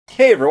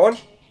Hey everyone!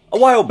 A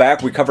while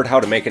back we covered how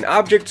to make an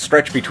object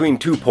stretch between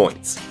 2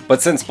 points,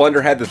 but since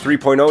Blender had the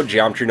 3.0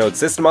 Geometry Node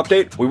System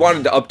update, we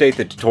wanted to update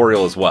the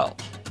tutorial as well.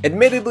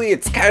 Admittedly,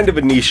 it's kind of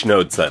a niche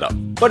node setup,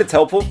 but it's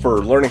helpful for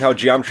learning how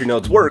geometry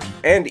nodes work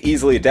and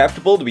easily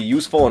adaptable to be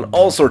useful in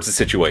all sorts of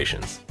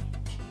situations.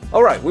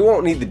 Alright, we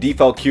won't need the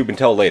default cube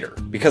until later.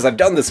 Because I've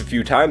done this a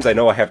few times, I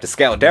know I have to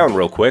scale it down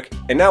real quick,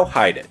 and now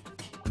hide it.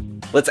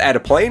 Let's add a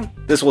plane.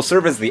 This will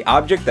serve as the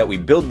object that we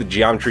build the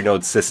geometry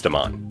node system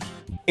on.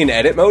 In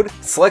edit mode,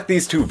 select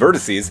these two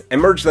vertices and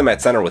merge them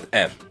at center with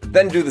M,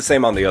 then do the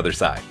same on the other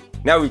side.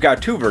 Now we've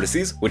got two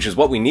vertices, which is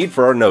what we need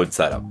for our node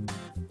setup.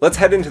 Let's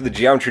head into the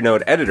geometry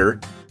node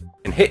editor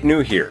and hit new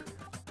here.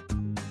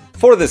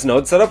 For this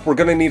node setup, we're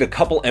going to need a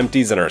couple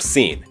empties in our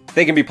scene.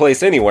 They can be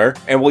placed anywhere,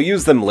 and we'll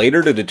use them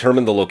later to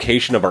determine the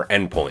location of our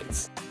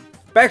endpoints.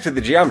 Back to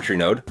the geometry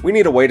node, we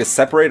need a way to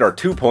separate our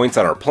 2 points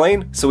on our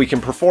plane so we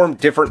can perform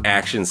different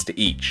actions to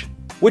each,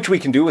 which we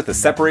can do with a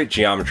separate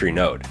geometry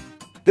node.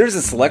 There's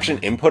a selection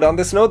input on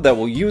this node that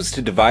we'll use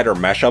to divide our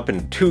mesh up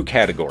into 2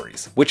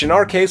 categories, which in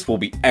our case will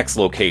be X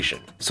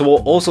location, so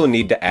we'll also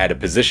need to add a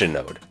position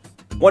node.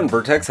 One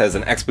vertex has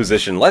an X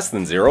position less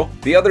than 0,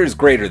 the other is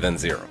greater than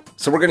 0,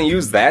 so we're going to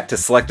use that to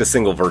select a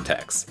single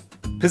vertex.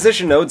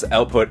 Position nodes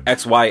output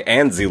X, Y,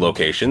 and Z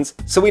locations,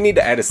 so we need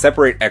to add a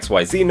separate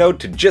XYZ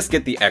node to just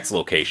get the X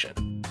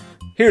location.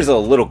 Here's a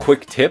little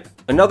quick tip.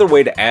 Another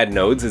way to add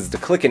nodes is to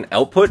click an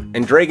output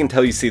and drag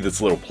until you see this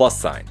little plus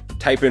sign.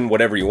 Type in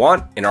whatever you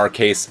want, in our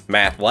case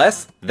math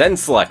less, then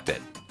select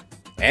it.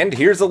 And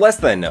here's a less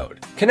than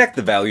node. Connect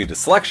the value to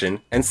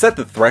selection and set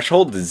the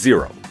threshold to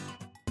 0.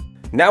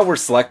 Now we're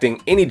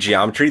selecting any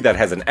geometry that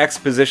has an X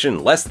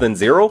position less than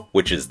 0,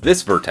 which is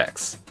this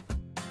vertex.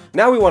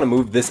 Now we want to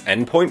move this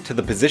endpoint to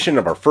the position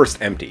of our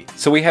first empty,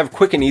 so we have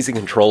quick and easy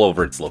control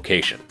over its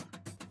location.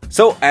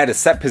 So add a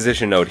set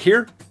position node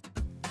here,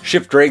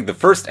 shift drag the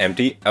first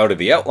empty out of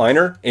the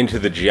outliner into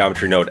the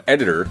geometry node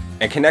editor,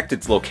 and connect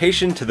its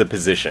location to the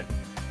position.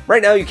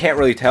 Right now you can't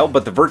really tell,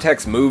 but the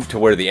vertex moved to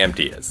where the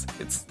empty is.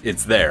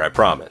 It's there, I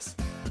promise.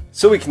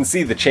 So we can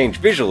see the change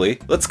visually,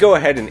 let's go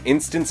ahead and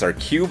instance our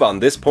cube on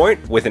this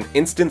point with an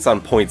instance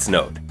on points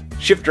node.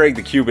 Shift drag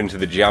the cube into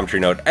the geometry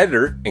node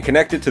editor and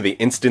connect it to the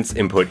instance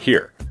input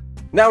here.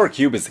 Now our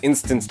cube is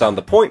instanced on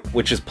the point,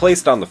 which is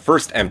placed on the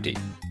first empty.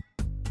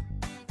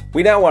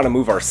 We now want to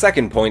move our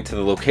second point to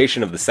the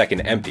location of the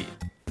second empty.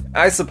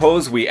 I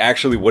suppose we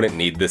actually wouldn't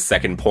need this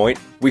second point.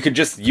 We could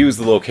just use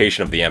the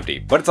location of the empty,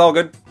 but it's all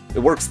good. It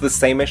works the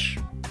same-ish.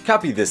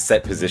 Copy this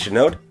set position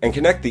node and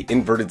connect the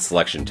inverted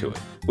selection to it,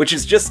 which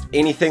is just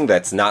anything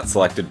that's not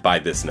selected by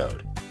this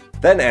node.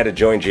 Then add a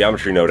join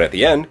geometry node at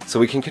the end so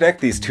we can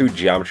connect these two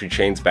geometry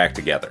chains back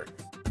together.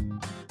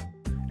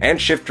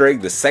 And shift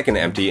drag the second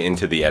empty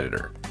into the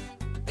editor.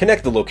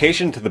 Connect the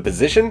location to the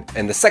position,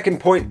 and the second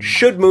point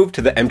should move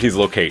to the empty's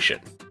location.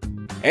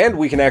 And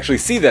we can actually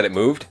see that it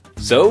moved,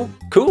 so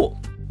cool!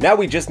 Now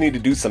we just need to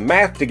do some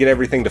math to get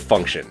everything to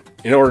function.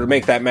 In order to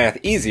make that math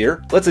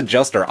easier, let's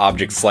adjust our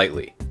object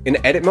slightly.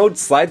 In edit mode,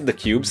 slide the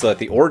cube so that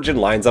the origin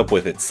lines up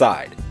with its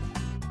side.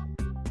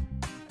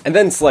 And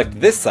then select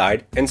this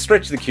side and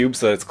stretch the cube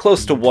so that it's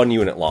close to 1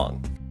 unit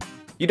long.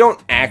 You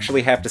don't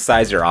actually have to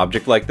size your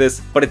object like this,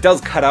 but it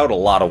does cut out a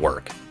lot of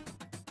work.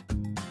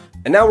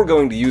 And now we're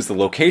going to use the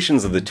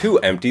locations of the 2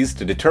 empties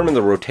to determine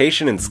the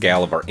rotation and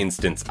scale of our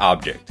instance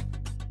object.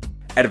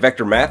 Add a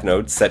vector math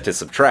node set to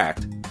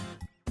subtract.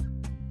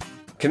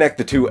 Connect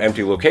the 2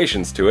 empty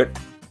locations to it.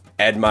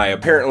 Add my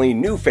apparently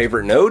new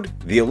favorite node,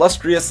 the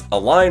illustrious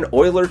Align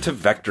Euler to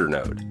Vector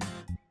node.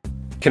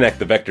 Connect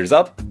the vectors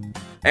up.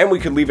 And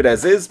we could leave it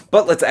as is,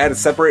 but let's add a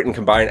separate and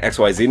combine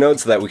XYZ node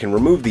so that we can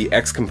remove the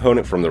X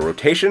component from the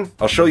rotation.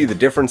 I'll show you the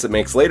difference it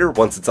makes later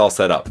once it's all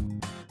set up.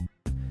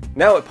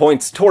 Now it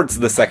points towards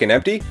the second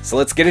empty, so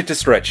let's get it to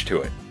stretch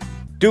to it.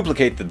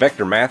 Duplicate the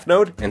vector math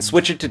node and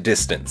switch it to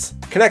distance.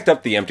 Connect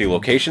up the empty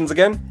locations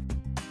again.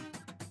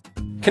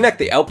 Connect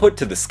the output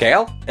to the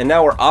scale, and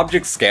now our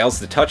object scales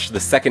to touch the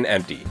second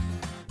empty.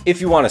 If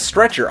you want to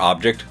stretch your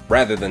object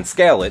rather than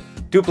scale it,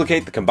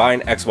 duplicate the combine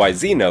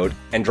XYZ node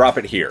and drop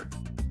it here.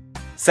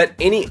 Set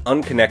any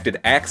unconnected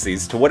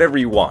axes to whatever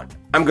you want.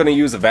 I'm going to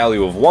use a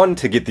value of 1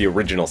 to get the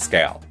original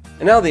scale.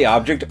 And now the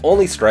object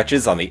only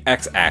stretches on the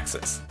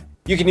X-axis.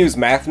 You can use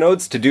math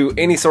nodes to do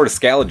any sort of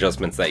scale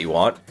adjustments that you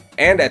want,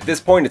 and at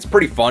this point it's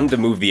pretty fun to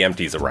move the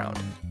empties around.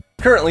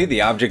 Currently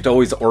the object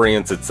always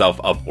orients itself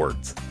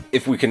upwards.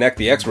 If we connect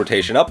the X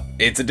rotation up,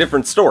 it's a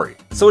different story,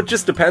 so it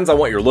just depends on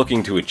what you're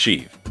looking to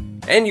achieve.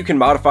 And you can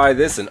modify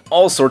this in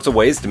all sorts of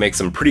ways to make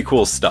some pretty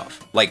cool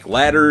stuff, like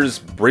ladders,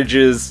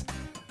 bridges,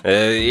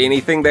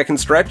 anything that can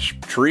stretch,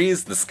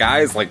 trees, the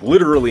skies, like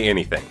literally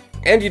anything.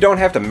 And you don't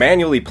have to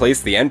manually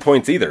place the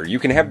endpoints either. You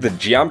can have the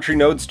geometry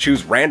nodes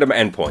choose random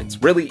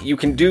endpoints. Really, you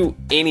can do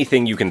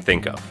anything you can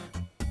think of.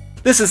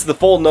 This is the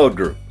full node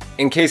group.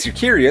 In case you're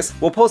curious,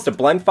 we'll post a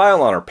blend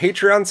file on our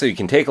Patreon so you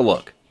can take a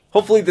look.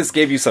 Hopefully this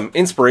gave you some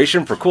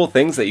inspiration for cool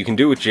things that you can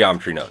do with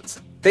geometry nodes.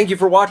 Thank you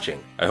for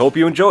watching. I hope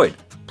you enjoyed.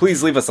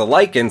 Please leave us a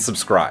like and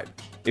subscribe.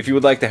 If you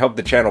would like to help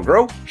the channel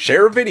grow,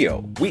 share a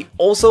video. We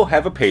also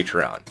have a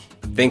Patreon.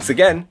 Thanks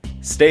again,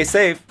 stay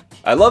safe,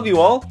 I love you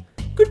all,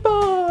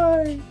 goodbye!